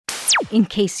in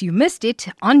case you missed it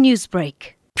on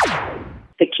Newsbreak.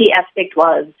 The key aspect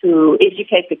was to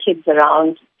educate the kids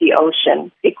around the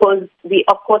ocean, because we,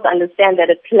 of course, understand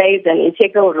that it plays an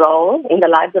integral role in the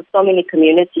lives of so many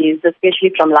communities,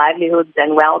 especially from livelihoods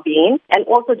and well-being, and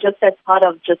also just as part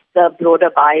of just the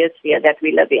broader biosphere that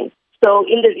we live in. So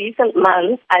in the recent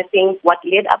months, I think what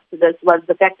led up to this was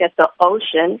the fact that the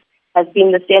ocean has been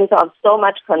the center of so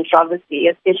much controversy,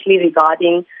 especially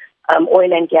regarding oil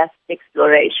and gas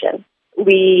exploration.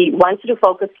 We wanted to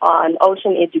focus on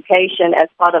ocean education as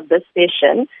part of this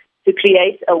session to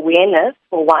create awareness,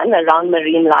 for one, around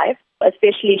marine life,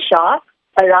 especially sharks,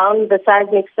 around the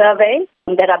seismic surveys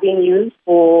that are being used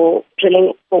for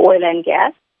drilling for oil and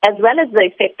gas, as well as the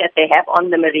effect that they have on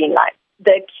the marine life.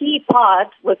 The key part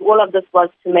with all of this was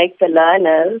to make the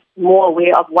learners more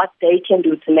aware of what they can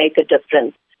do to make a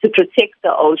difference, to protect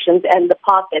the oceans and the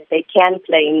part that they can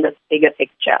play in this bigger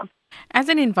picture. As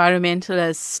an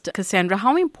environmentalist, Cassandra,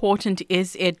 how important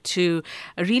is it to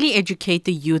really educate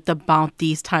the youth about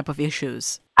these type of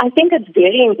issues? I think it's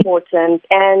very important.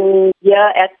 And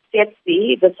here at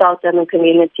SDCEA, the South Durban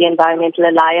Community Environmental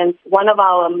Alliance, one of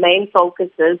our main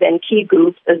focuses and key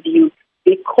groups is youth,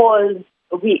 because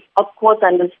we, of course,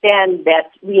 understand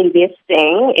that we're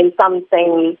investing in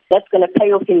something that's going to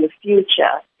pay off in the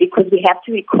future, because we have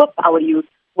to equip our youth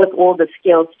with all the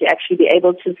skills to actually be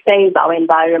able to save our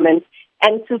environment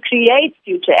and to create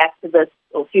future activists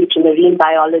or future marine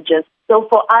biologists. So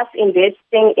for us,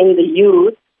 investing in the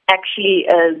youth actually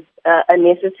is a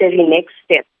necessary next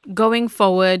step. Going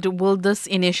forward, will this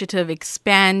initiative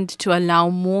expand to allow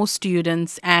more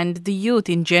students and the youth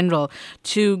in general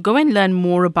to go and learn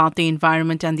more about the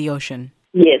environment and the ocean?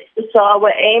 Yes. So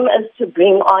our aim is to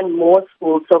bring on more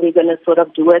schools. So we're going to sort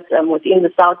of do it within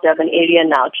the South Durban area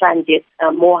now, try and get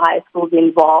more high schools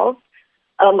involved.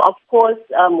 Of course,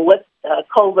 with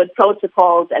COVID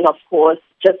protocols and, of course,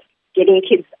 just getting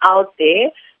kids out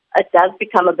there, it does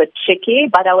become a bit tricky.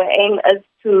 But our aim is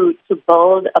to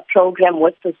build a program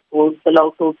with the schools, the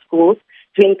local schools,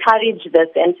 to encourage this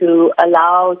and to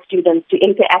allow students to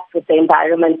interact with the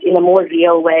environment in a more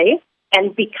real way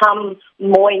and become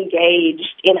more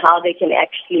engaged in how they can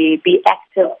actually be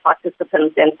active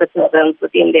participants and citizens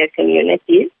within their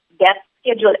communities. That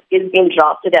schedule is being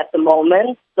drafted at the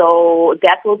moment, so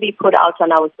that will be put out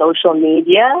on our social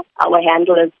media. Our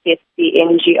handle is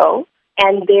SDCEA.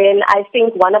 And then I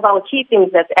think one of our key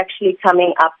things that's actually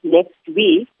coming up next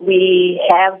week, we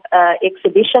have an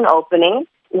exhibition opening,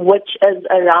 which is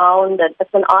around,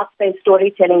 it's an art-based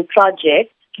storytelling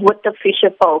project with the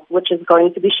fisher folk, which is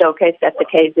going to be showcased at the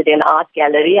KZN Art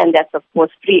Gallery, and that's, of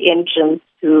course, free entrance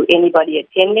to anybody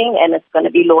attending, and it's going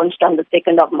to be launched on the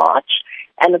 2nd of March,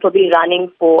 and it will be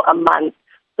running for a month.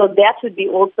 So that would be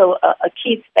also a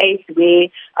key space where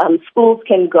schools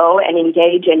can go and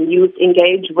engage, and youth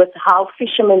engage with how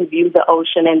fishermen view the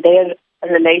ocean and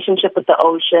their relationship with the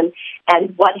ocean,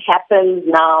 and what happens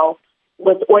now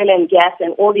with oil and gas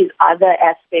and all these other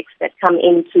aspects that come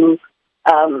into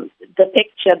the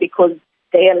picture, because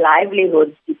their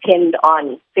livelihoods depend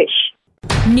on fish.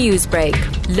 Newsbreak,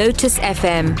 Lotus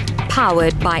FM,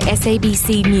 powered by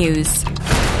SABC News.